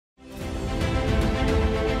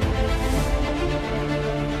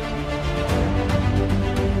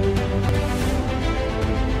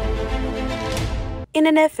In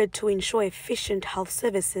an effort to ensure efficient health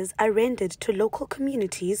services are rendered to local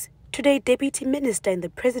communities, today Deputy Minister in the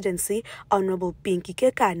Presidency, Honourable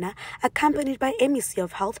Kekana, accompanied by MEC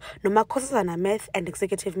of Health Nomakosazana Meth and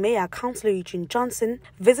Executive Mayor Councillor Eugene Johnson,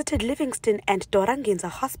 visited Livingston and Dorangenza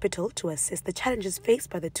Hospital to assess the challenges faced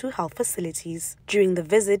by the two health facilities. During the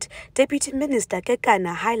visit, Deputy Minister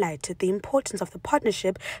Kekana highlighted the importance of the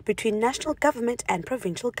partnership between national government and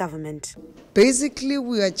provincial government. Basically,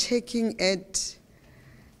 we are checking at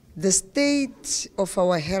the state of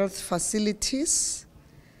our health facilities,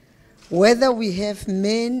 whether we have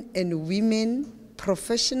men and women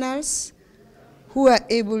professionals who are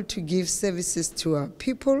able to give services to our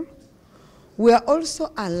people. We are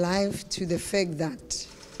also alive to the fact that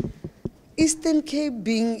Eastern Cape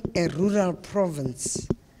being a rural province,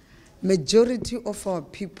 majority of our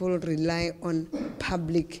people rely on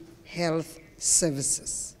public health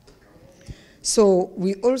services. So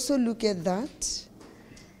we also look at that,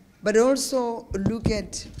 but also look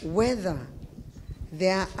at whether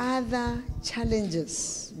there are other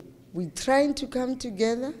challenges. We're trying to come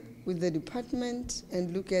together with the department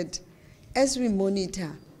and look at, as we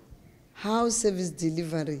monitor how service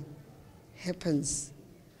delivery happens,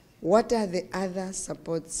 what are the other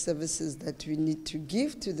support services that we need to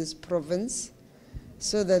give to this province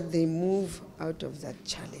so that they move out of that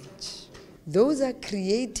challenge. Those are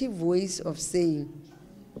creative ways of saying,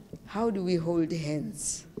 how do we hold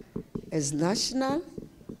hands as national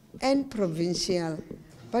and provincial,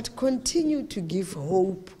 but continue to give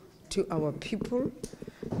hope to our people,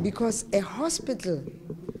 because a hospital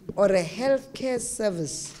or a healthcare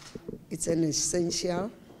service, it's an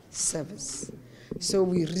essential service. So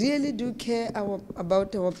we really do care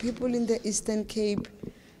about our people in the Eastern Cape.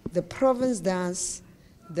 The province does,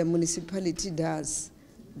 the municipality does.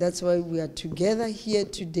 That's why we are together here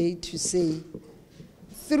today to say,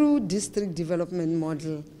 through district development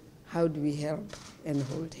model, how do we help and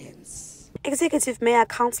hold hands? Executive Mayor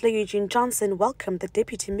Councillor Eugene Johnson welcomed the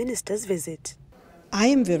Deputy Minister's visit. I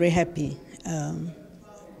am very happy and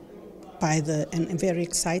very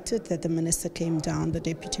excited that the Minister came down,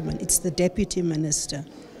 it's the Deputy Minister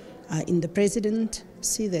in the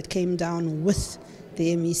Presidency that came down with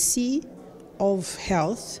the MEC of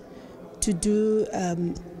Health to do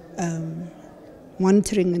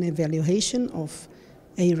monitoring and evaluation on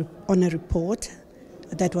a report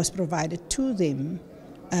that was provided to them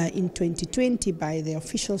in 2020 by the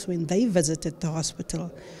officials when they visited the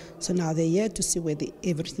hospital. So now they're here to see whether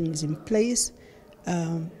everything is in place,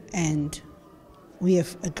 and we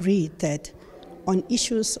have agreed that on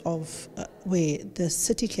issues of where the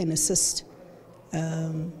city can assist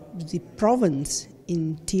the province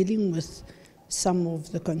in dealing with some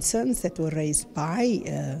of the concerns that were raised by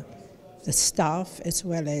the staff as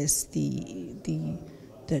well as the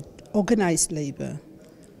organized labor,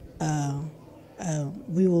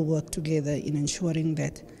 we will work together in ensuring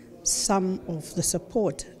that some of the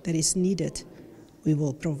support that is needed we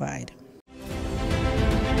will provide.